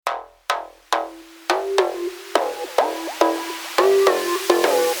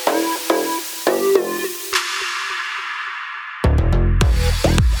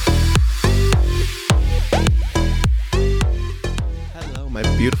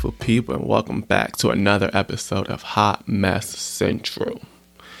beautiful people, and welcome back to another episode of Hot Mess Central.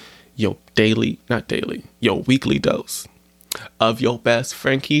 Your weekly dose of your best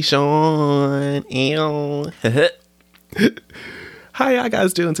friend Keyshawn. Ew. How y'all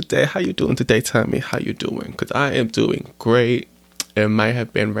guys doing today? How you doing today? Tell me how you doing, because I am doing great. It might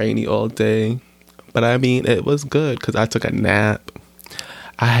have been rainy all day, but I mean, it was good because I took a nap.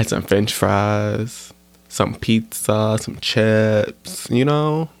 I had some french fries, some pizza, some chips, So, a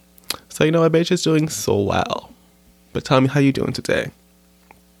bitch is doing so well. But tell me how you doing today.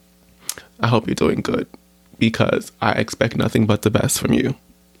 I hope you're doing good, because I expect nothing but the best from you.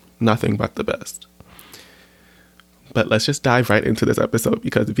 Nothing but the best. But let's just dive right into this episode,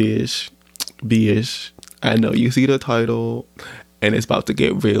 because bitch, I know you see the title, and it's about to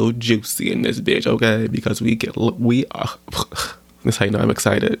get real juicy in this bitch, okay? Because we are... That's how you know I'm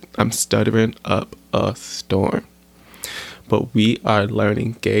excited. I'm stuttering up a storm. But we are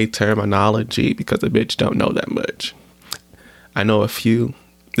learning gay terminology because the bitch don't know that much. I know a few.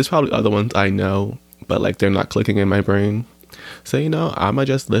 There's probably other ones I know, but they're not clicking in my brain. So, I'ma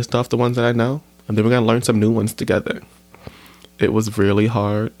just list off the ones that I know, and then we're gonna learn some new ones together. It was really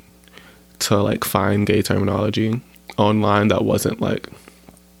hard to find gay terminology online that wasn't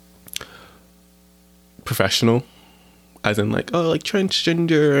professional. As in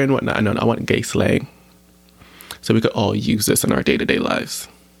transgender and whatnot. No, I want gay slang. So we could all use this in our day-to-day lives.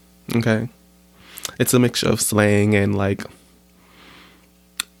 Okay? It's a mixture of slang and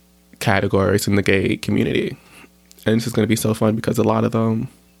categories in the gay community. And this is going to be so fun because a lot of them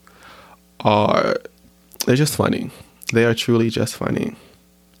they're just funny. They are truly just funny.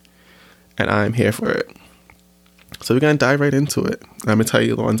 And I'm here for it. So we're going to dive right into it. I'm going to tell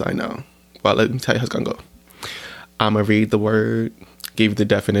you the ones I know. Well, let me tell you how it's going to go. I'm going to read the word, give you the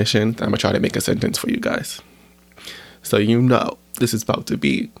definition. I'm going to try to make a sentence for you guys. So this is about to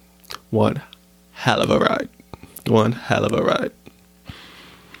be one hell of a ride. One hell of a ride.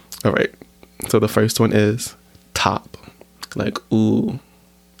 All right. So the first one is top. Ooh,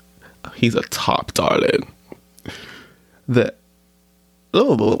 he's a top, darling. Sorry,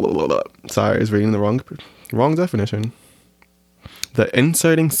 I was reading the wrong definition. The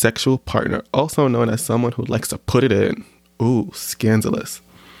inserting sexual partner, also known as someone who likes to put it in. Ooh, scandalous.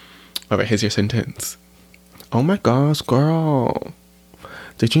 All right, here's your sentence. Oh my gosh, girl.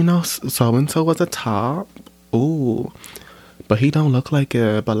 Did you know so-and-so was a top? Ooh. But he don't look like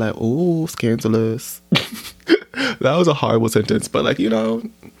it. But ooh, scandalous. That was a horrible sentence. But we're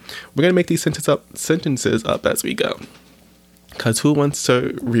going to make these sentences up as we go. Because who wants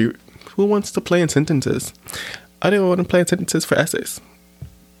to play in sentences? I didn't want to play sentences for essays.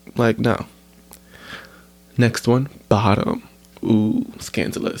 No. Next one, bottom. Ooh,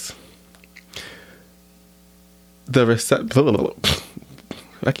 scandalous. I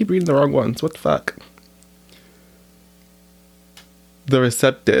keep reading the wrong ones. What the fuck? The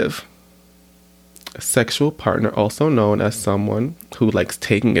receptive sexual partner, also known as someone who likes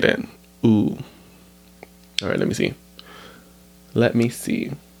taking it in. Ooh. All right, let me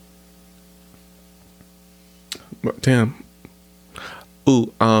see. Damn.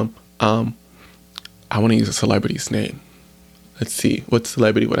 Ooh, I want to use a celebrity's name. Let's see. What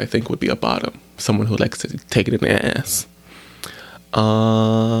celebrity would I think would be a bottom? Someone who likes to take it in the ass.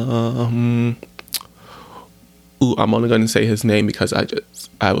 Ooh, I'm only going to say his name because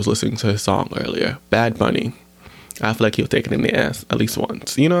I was listening to his song earlier. Bad Bunny. I feel like he'll take it in the ass at least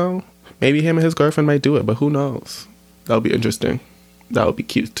once. Maybe him and his girlfriend might do it, but who knows? That would be interesting. That would be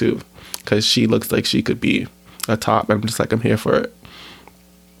cute too. Because she looks like she could be a top. I'm just I'm here for it.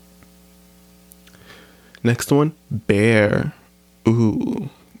 Next one, bear. Ooh,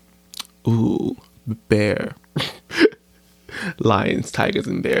 bear. Lions, tigers,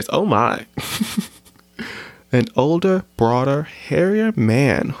 and bears. Oh my. An older, broader, hairier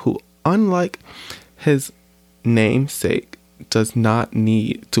man who, unlike his namesake, does not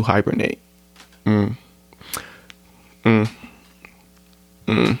need to hibernate. Who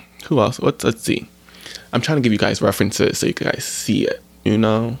else? Let's see. I'm trying to give you guys references so you guys see it,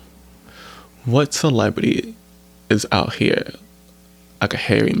 What celebrity is out here like a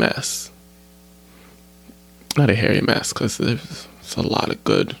hairy mess? Not a hairy mess, because there's a lot of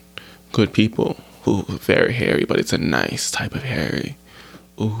good people who are very hairy, but it's a nice type of hairy.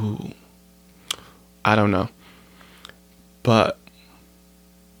 Ooh. I don't know. But,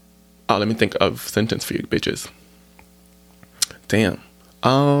 let me think of a sentence for you bitches. Damn. I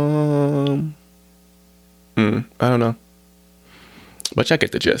don't know. But I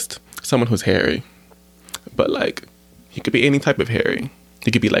get the gist. Someone who's hairy. But he could be any type of hairy.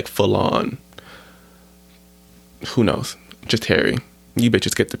 He could be full on. Who knows? Just hairy. You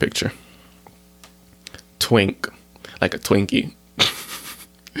bitches get the picture. Twink. Like a Twinkie.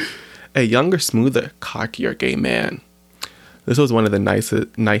 A younger, smoother, cockier gay man. This was one of the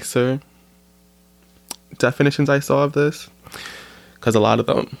nicer definitions I saw of this. Because a lot of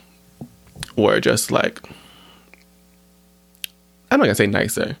them were just like, I'm not going to say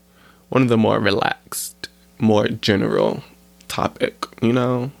nicer. One of the more relaxed, more general topic, you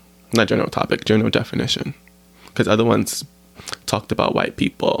know? Not general topic, general definition. Because other ones talked about white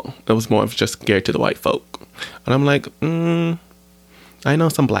people. It was more of just geared to the white folk. And I'm like, I know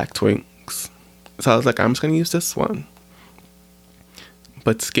some black twinks. So I was like, I'm just going to use this one.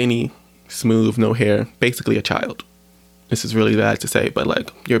 But skinny, smooth, no hair, basically a child. This is really bad to say, but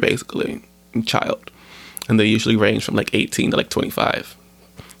like, you're basically a child. And they usually range from like 18 to like 25.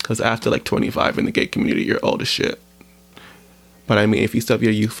 Because after like 25 in the gay community, you're old as shit. But I mean, if you still have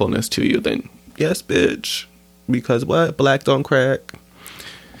your youthfulness to you, then yes, bitch. Because what? Black don't crack.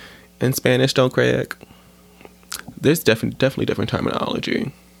 And Spanish don't crack. There's definitely different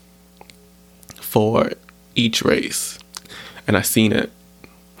terminology for each race. And I seen it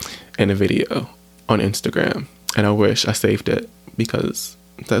in a video on Instagram. And I wish I saved it, because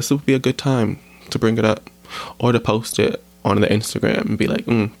this would be a good time to bring it up. Or to post it on the Instagram and be like,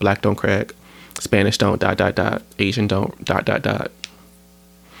 black don't crack. Spanish don't ... Asian don't ...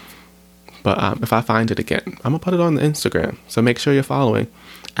 But if I find it again, I'm going to put it on the Instagram. So make sure you're following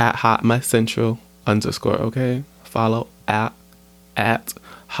at @HotMessCentral_, okay? Follow at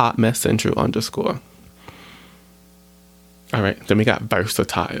 @HotMessCentral_. All right, then we got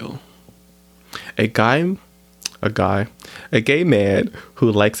versatile. A gay man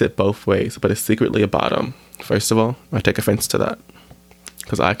who likes it both ways, but is secretly a bottom. First of all, I take offense to that,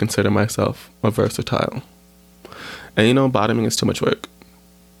 because I consider myself a versatile. And you know, bottoming is too much work.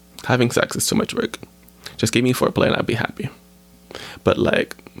 Having sex is too much work. Just give me foreplay and I'd be happy. But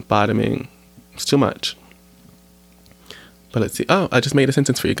like, bottoming is too much. But let's see. Oh, I just made a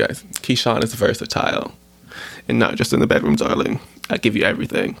sentence for you guys. Keyshawn is versatile. And not just in the bedroom, darling. I give you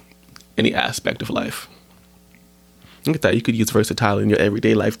everything. Any aspect of life. Look at that. You could use versatile in your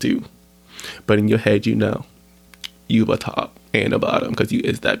everyday life too. But in your head, you know, you a top and a bottom, because you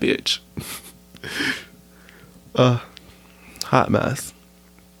is that bitch. Hot mess.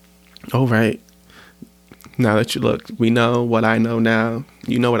 All right. Now that you look, we know what I know now.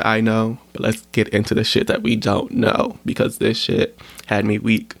 You know what I know. But let's get into the shit that we don't know, because this shit had me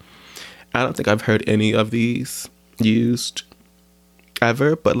weak. I don't think I've heard any of these used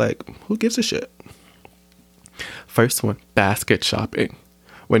ever, but like, who gives a shit? First one, basket shopping.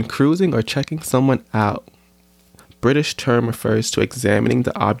 When cruising or checking someone out, British term refers to examining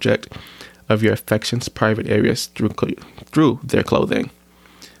the object of your affection's private areas through their clothing.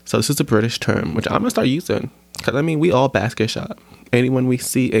 So this is a British term, which I'm going to start using. Because, I mean, we all basket shop. Anyone we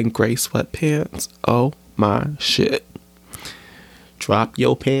see in gray sweatpants, oh my shit. Drop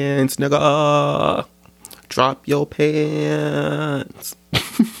your pants, nigga. Drop your pants.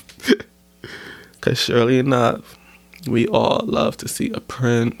 Because surely enough, we all love to see a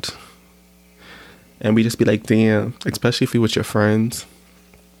print. And we just be like, damn. Especially if you're with your friends.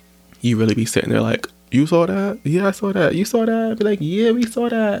 You really be sitting there like, you saw that? Yeah, I saw that. You saw that? Be like, yeah, we saw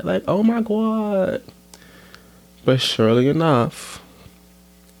that. Like, oh my God. But surely enough,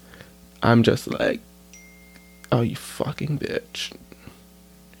 I'm just like, oh, you fucking bitch.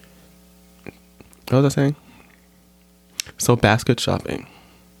 What was I saying? So, basket shopping.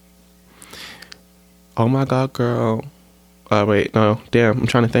 Oh my God, girl. Wait, no. Damn, I'm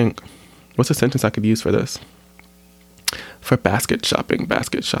trying to think. What's a sentence I could use for this? For basket shopping.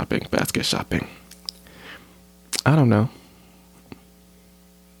 I don't know.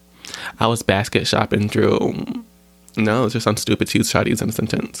 I was basket shopping through... No, it's just some stupid to try to use in a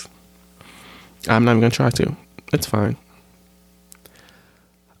sentence. I'm not even going to try to. It's fine.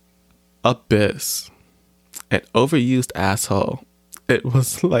 Abyss. An overused asshole. It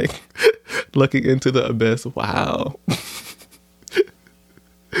was like looking into the abyss. Wow.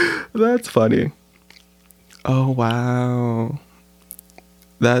 That's funny. Oh, wow.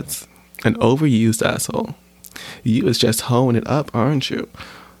 That's an overused asshole. You was just hoeing it up, aren't you?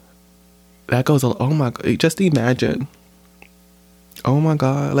 That goes, oh my God. Just imagine. Oh my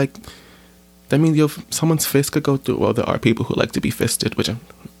God. Like, that means someone's fist could go through. Well, there are people who like to be fisted,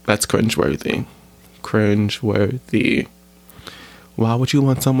 that's cringeworthy. Cringeworthy. Why would you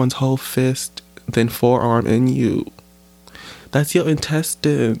want someone's whole fist, then forearm in you? That's your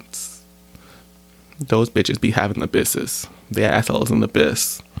intestines. Those bitches be having abysses. Their assholes in the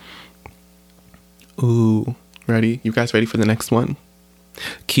abyss. Ooh. Ready? You guys ready for the next one?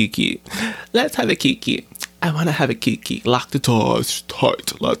 Kiki. Let's have a Kiki. I want to have a kiki. Lock the doors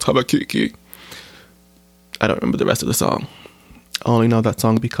tight. Let's have a kiki. I don't remember the rest of the song. I only know that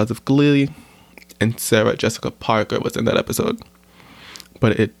song because of Glee, and Sarah Jessica Parker was in that episode.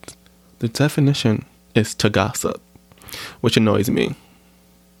 But the definition is to gossip, which annoys me.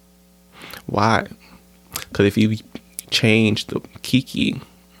 Why? Because if you change the kiki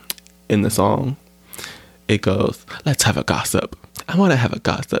in the song, it goes, let's have a gossip. I want to have a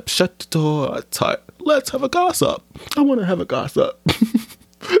gossip. Shut the door tight. Let's have a gossip. I want to have a gossip.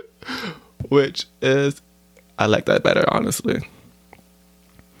 Which is, I like that better, honestly.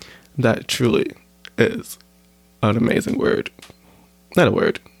 That truly is an amazing word. Not a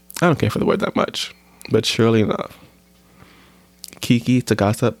word. I don't care for the word that much. But surely enough. Kiki to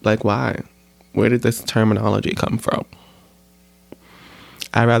gossip, like why? Where did this terminology come from?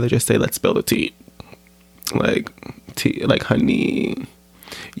 I'd rather just say, let's spill the tea. Like, tea, like, honey,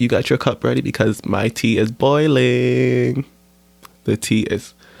 you got your cup ready because my tea is boiling. The tea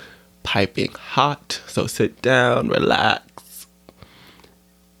is piping hot. So sit down, relax,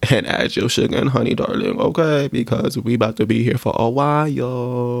 and add your sugar and honey, darling, okay? Because we about to be here for a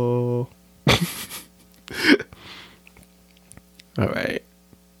while. All right.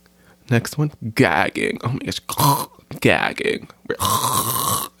 Next one, gagging. Oh my gosh, gagging.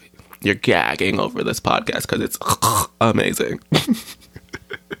 You're gagging over this podcast because it's amazing.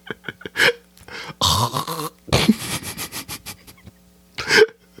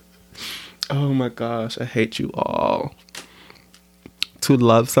 Oh my gosh, I hate you all. To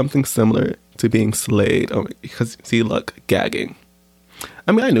love something similar to being slayed. Oh, because see, look, gagging.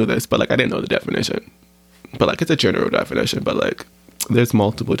 I mean, I knew this, but like I didn't know the definition. But like it's a general definition, but like there's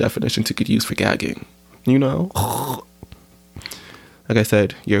multiple definitions you could use for gagging. You know? Like I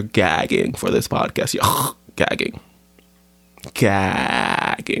said, you're gagging for this podcast. You're gagging.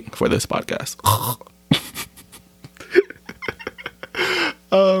 Gagging for this podcast.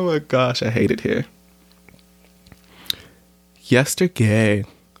 Oh my gosh, I hate it here. Yesterday.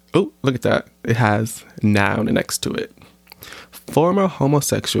 Oh, look at that. It has noun next to it. Former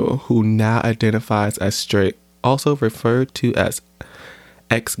homosexual who now identifies as straight, also referred to as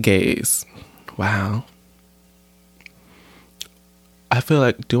ex-gays. Wow. I feel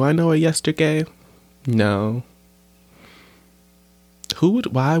like, do I know a yesterday? No.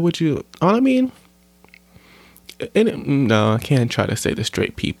 Why would you, I mean, no, I can't try to say the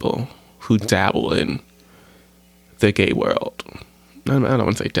straight people who dabble in the gay world. I don't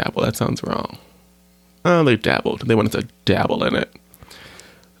want to say dabble, that sounds wrong. Oh, they dabbled. They wanted to dabble in it.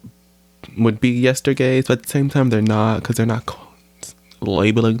 Would be yestergays, but at the same time they're not, because they're not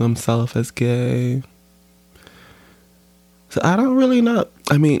labeling themselves as gay. So I don't really know.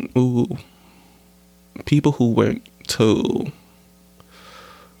 I mean, people who went to,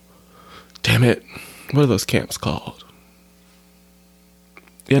 damn it, what are those camps called?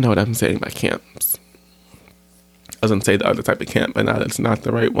 You know what I'm saying by camps. I was going to say the other type of camp, but now that's not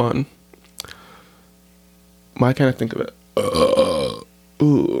the right one. Why can't I think of it?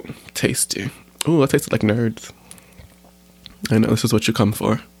 Ooh, tasty. Ooh, it tastes like nerds. I know this is what you come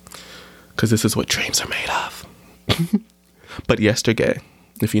for. Because this is what dreams are made of. But yesterday,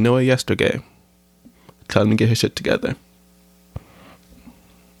 if you know a yesterday, tell him to get his shit together.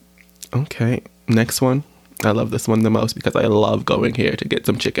 Okay, next one. I love this one the most because I love going here to get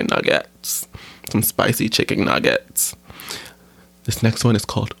some chicken nuggets. Some spicy chicken nuggets. This next one is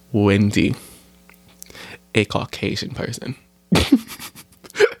called Wendy. A Caucasian person.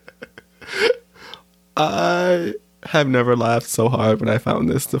 I have never laughed so hard when I found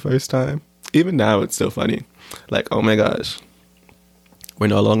this the first time. Even now, it's still funny. Like, oh my gosh. We're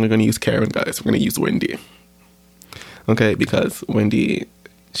no longer going to use Karen, guys. We're going to use Wendy. Okay, because Wendy,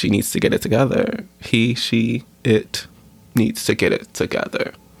 she needs to get it together. He, she, it needs to get it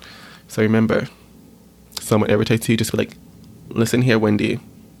together. So remember, someone irritates you, just be like, listen here, Wendy.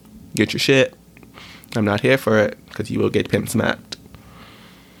 Get your shit. I'm not here for it, because you will get pimp smacked.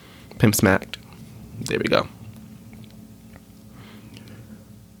 Pimp smacked. There we go.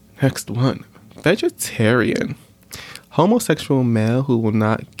 Next one. Vegetarian. Homosexual male who will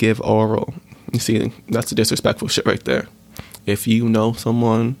not give oral. You see, that's the disrespectful shit right there. If you know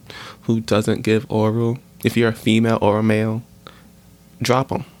someone who doesn't give oral, if you're a female or a male, drop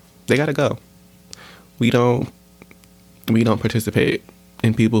them. They gotta go. We don't participate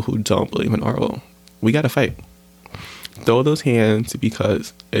in people who don't believe in oral. We gotta fight. Throw those hands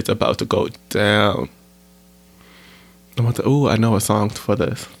because it's about to go down. I know a song for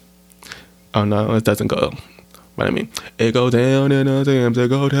this. Oh no, it doesn't go. But I mean, it go down in the dams, it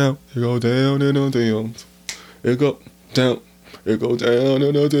go down, it go down in the dams, it go down, it go down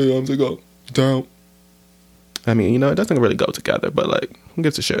in the dams, it go down. I mean, it doesn't really go together, but like, who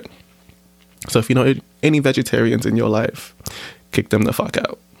gives a shit? So if you know any vegetarians in your life, kick them the fuck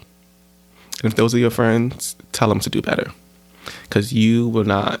out. And if those are your friends, tell them to do better. Because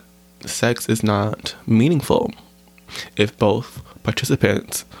sex is not meaningful if both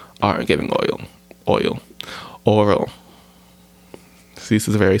participants aren't giving oral. See, this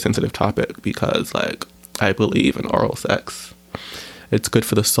is a very sensitive topic because, like, I believe in oral sex. It's good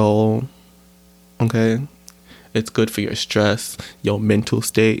for the soul, okay? It's good for your stress, your mental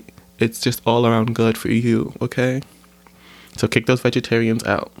state. It's just all around good for you, okay? So kick those vegetarians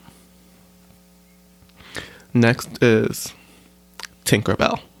out. Next is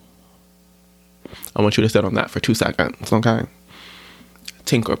Tinkerbell. I want you to sit on that for 2 seconds, okay?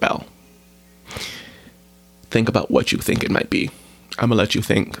 Tinkerbell. Think about what you think it might be. I'm gonna let you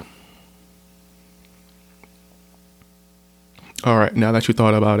think. All right, now that you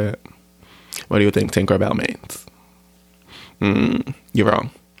thought about it, what do you think Tinkerbell means? You're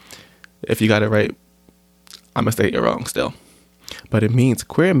wrong. If you got it right, I'm gonna say you're wrong still. But it means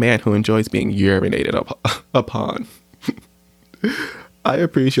queer man who enjoys being urinated upon. I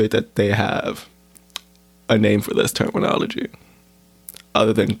appreciate that they have a name for this terminology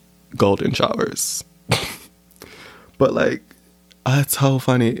other than golden showers. But like, it's so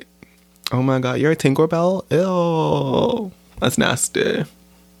funny. Oh my god, you're a Tinkerbell? Ew, that's nasty.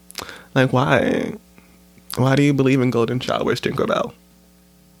 Like, why? Why do you believe in golden showers, Tinkerbell?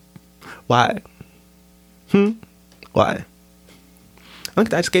 Why? Why?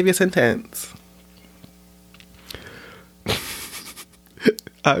 Look, I just gave you a sentence.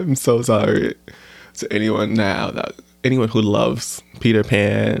 I'm so sorry to anyone who loves Peter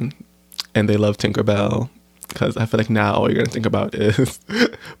Pan and they love Tinkerbell, because I feel like now all you're gonna think about is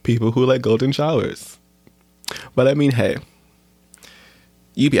people who like golden showers. But I mean, hey,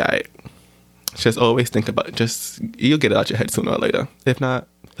 you be alright. Just always think about it. You'll get it out your head sooner or later. If not,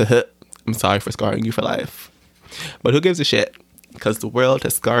 I'm sorry for scarring you for life. But who gives a shit? Because the world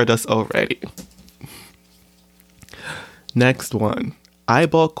has scarred us already. Next one.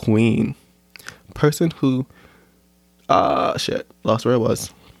 Eyeball queen. Person who... lost where it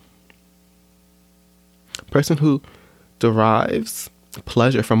was. Person who derives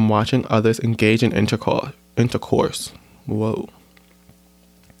pleasure from watching others engage in intercourse. Whoa.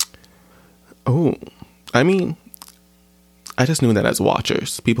 Oh. I mean, I just knew that as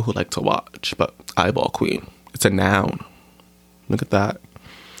watchers. People who like to watch. But eyeball queen. It's a noun. Look at that.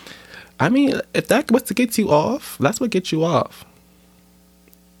 I mean, if that's what gets you off, that's what gets you off.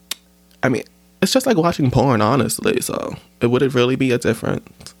 I mean, it's just like watching porn, honestly. So would it really be a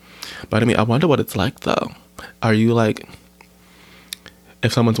difference? But I mean, I wonder what it's like, though. Are you like,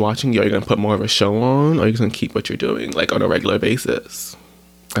 if someone's watching you, are you going to put more of a show on? Or are you going to keep what you're doing, like, on a regular basis?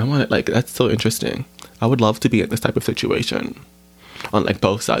 I want it, like, that's so interesting. I would love to be in this type of situation. On, like,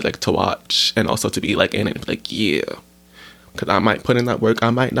 both sides, like, to watch and also to be, like, in it. Like, yeah. Because I might put in that work, I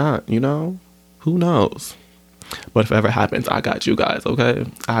might not, Who knows? But if it ever happens, I got you guys, okay?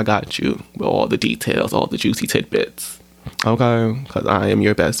 I got you with all the details, all the juicy tidbits, okay? Because I am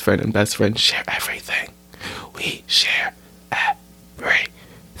your best friend, and best friends share everything. We share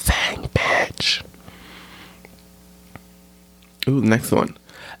everything, bitch. Ooh, next one.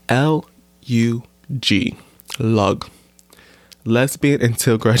 L-U-G. Lug. Lesbian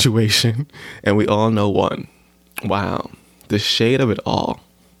until graduation, and we all know one. Wow. The shade of it all.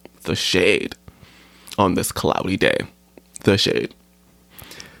 The shade. On this cloudy day. The shade.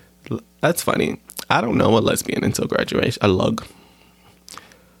 That's funny. I don't know a lesbian until graduation. A lug.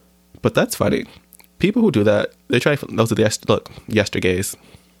 But that's funny. People who do that, they try, those are the, yestergays.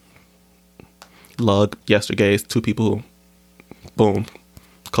 Lug, yestergays, two people who, boom,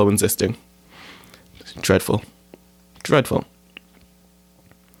 coexisting. Dreadful. Dreadful.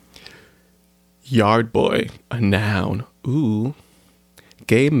 Yard boy, a noun. Ooh.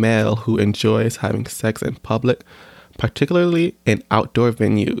 Gay male who enjoys having sex in public, particularly in outdoor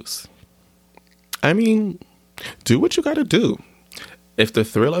venues. I mean, do what you gotta do. If the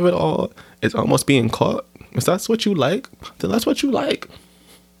thrill of it all is almost being caught, if that's what you like, then that's what you like.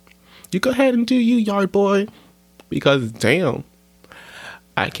 You go ahead and do you, yard boy. Because, damn,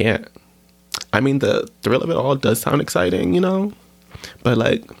 I can't. I mean, the thrill of it all does sound exciting, But,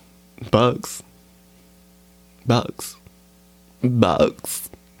 like, bugs.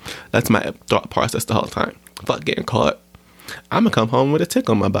 That's my thought process the whole time. Fuck getting caught. I'm gonna come home with a tick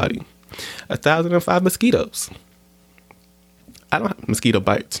on my body. 1,005 mosquitoes. I don't have mosquito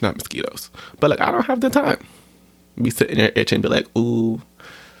bites, not mosquitoes. But like, I don't have the time. Be sitting there itching and be like, ooh,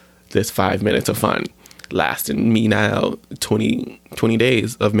 this 5 minutes of fun lasting me now 20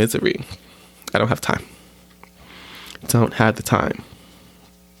 days of misery. I don't have time. Don't have the time.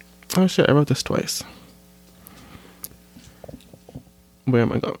 Oh shit, I wrote this twice. Where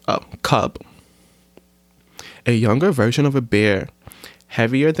am I going? Oh, cub. A younger version of a bear,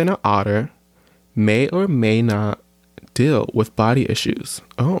 heavier than an otter, may or may not deal with body issues.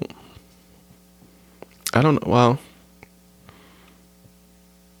 Oh. I don't know. Well,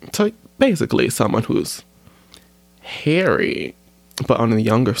 so basically someone who's hairy, but on the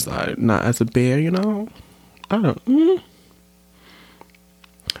younger side, not as a bear, you know? I don't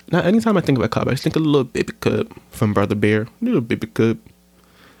Now, anytime I think about cub, I just think of a little baby cub from Brother Bear. Little baby cub.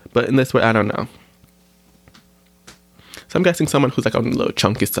 But in this way, I don't know. So I'm guessing someone who's like on the little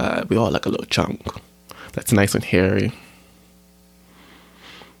chunky side. We all like a little chunk. That's nice and hairy.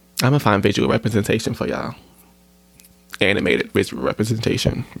 I'm gonna find visual representation for y'all. Animated visual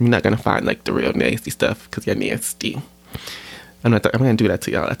representation. You're not gonna find like the real nasty stuff because you're nasty. I'm gonna do that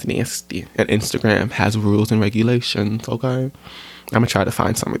to y'all. That's nasty. And Instagram has rules and regulations, okay? I'm gonna try to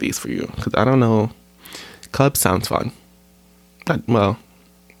find some of these for you because I don't know. Cub sounds fun. Well,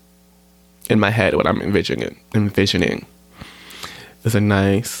 in my head, what I'm envisioning is a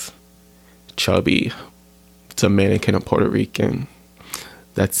nice, chubby Dominican or Puerto Rican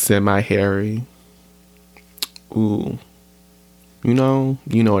that's semi-hairy. Ooh. You know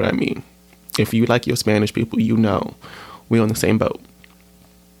what I mean. If you like your Spanish people, you know we're on the same boat.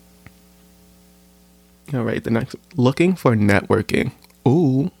 All right, the next. Looking for networking.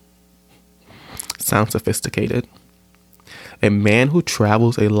 Ooh. Sounds sophisticated. A man who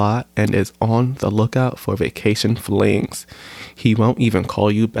travels a lot and is on the lookout for vacation flings. He won't even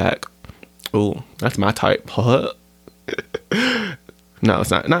call you back. Ooh, that's my type. No,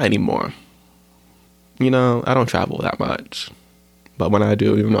 it's not. Not anymore. You know, I don't travel that much. But when I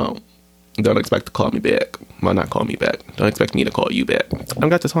do, don't expect to call me back. Well, not call me back. Don't expect me to call you back. I don't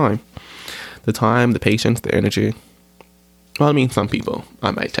got the time. The time, the patience, the energy. Well, I mean, some people I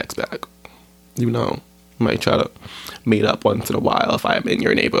might text back. Might try to meet up once in a while if I'm in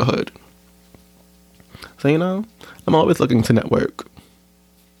your neighborhood. So, I'm always looking to network.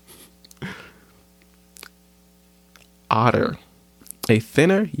 Otter. A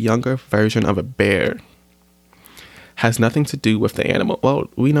thinner, younger version of a bear. Has nothing to do with the animal. Well,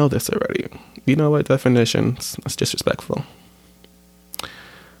 we know this already. You know what definitions? That's disrespectful.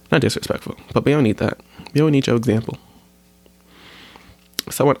 Not disrespectful, but we don't need that. We don't need your example.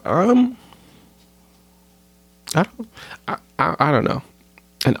 So I don't know.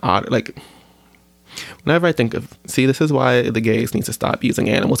 An otter, like, whenever I think of, this is why the gays need to stop using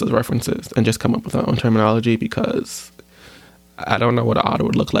animals as references and just come up with their own terminology, because I don't know what an otter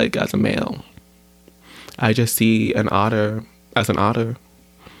would look like as a male. I just see an otter as an otter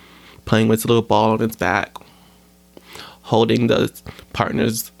playing with its little ball on its back, holding the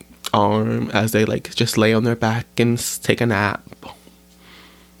partner's arm as they like just lay on their back and take a nap.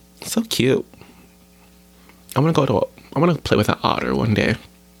 So cute. I want to play with an otter one day.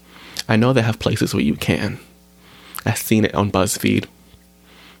 I know they have places where you can. I've seen it on BuzzFeed.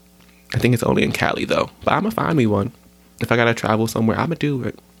 I think it's only in Cali though, but I'm gonna find me one. If I gotta travel somewhere, I'm gonna do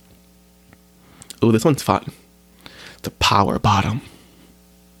it. Ooh, this one's fun. It's a power bottom.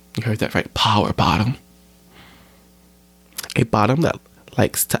 You heard that right? Power bottom. A bottom that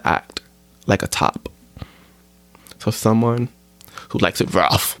likes to act like a top. So someone who likes it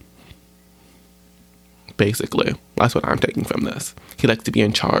rough. Basically, that's what I'm taking from this. He likes to be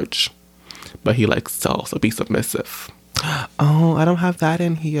in charge, but he likes to also be submissive. Oh, I don't have that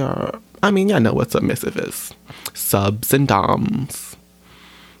in here. I mean, y'all know what submissive is. Subs and doms.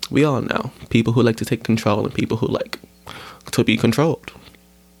 We all know. People who like to take control and people who like to be controlled.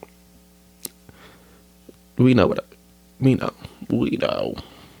 We know.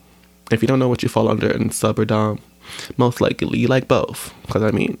 If you don't know what you fall under in sub or dom, most likely you like both. Because,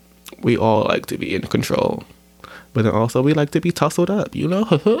 I mean, we all like to be in control. But then also we like to be tussled up,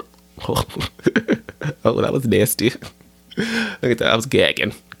 Oh, that was nasty. Look at that. I was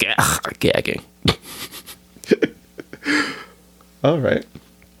gagging. Gagging. All right.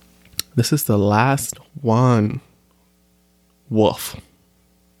 This is the last one. Wolf.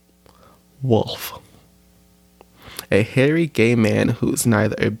 A hairy gay man who's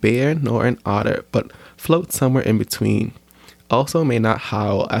neither a bear nor an otter, but floats somewhere in between. Also may not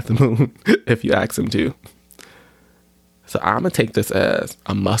howl at the moon if you ask him to. So I'm going to take this as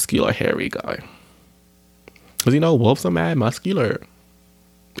a muscular, hairy guy. Because, wolves are mad muscular.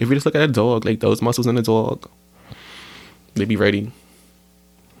 If you just look at a dog, like those muscles in a dog, they be ready.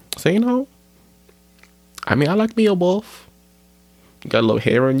 So, I mean, I like me a wolf. You got a little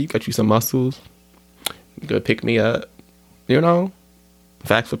hair on you, got you some muscles. You could pick me up,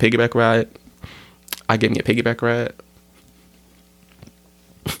 Facts for piggyback ride. I give me a piggyback ride.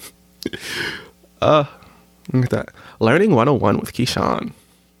 Look at that. Learning 101 with Keyshawn.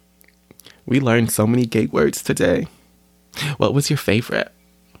 We learned so many gay words today. What was your favorite?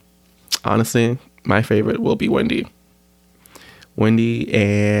 Honestly, my favorite will be Wendy. Wendy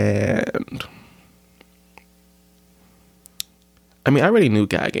and... I mean, I already knew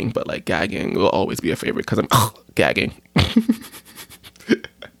gagging, but like gagging will always be a favorite because I'm gagging.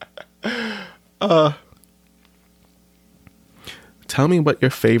 Tell me what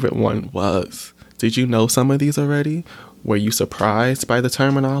your favorite one was. Did you know some of these already? Were you surprised by the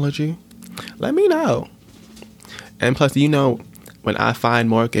terminology? Let me know. And plus, when I find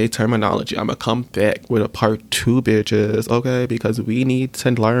more gay terminology, I'm going to come back with a part 2, bitches, okay? Because we need to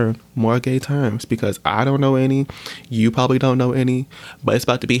learn more gay terms because I don't know any. You probably don't know any. But it's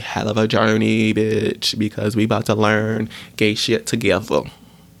about to be hell of a journey, bitch, because we about to learn gay shit together.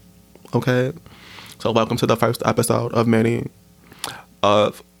 Okay? So welcome to the first episode of many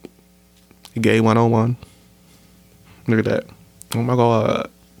of Gay 101. Look at that. Oh my God.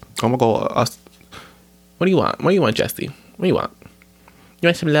 Oh my God. What do you want? What do you want, Jesse? What do you want? You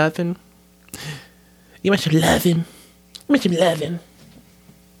want some loving? You want some loving? You want some loving?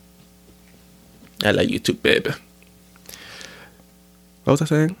 I love you too, babe. What was I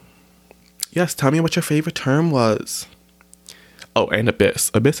saying? Yes, tell me what your favorite term was. Oh, and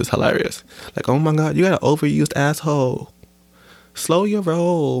abyss. Abyss is hilarious. Like, oh my God, you got an overused asshole. Slow your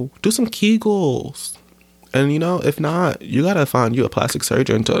roll. Do some Kegels. And if not, you gotta find you a plastic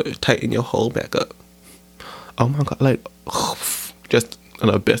surgeon to tighten your hole back up. Oh my God, like, just an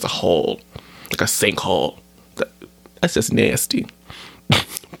abyss, a hole, like a sinkhole. That's just nasty,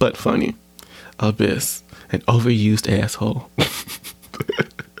 but funny. Abyss, an overused asshole.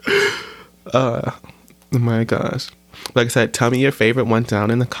 Oh my gosh. Like I said, tell me your favorite one down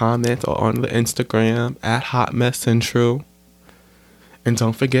in the comments or on the Instagram at Hot Mess Central. And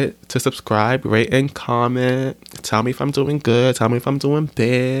don't forget to subscribe, rate, and comment. Tell me if I'm doing good. Tell me if I'm doing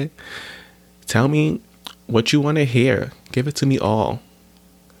bad. Tell me what you want to hear. Give it to me all.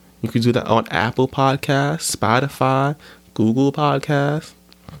 You can do that on Apple Podcasts, Spotify, Google Podcasts,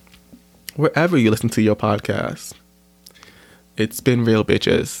 wherever you listen to your podcasts. It's been real,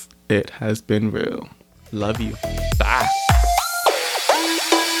 bitches. It has been real. Love you. Bye.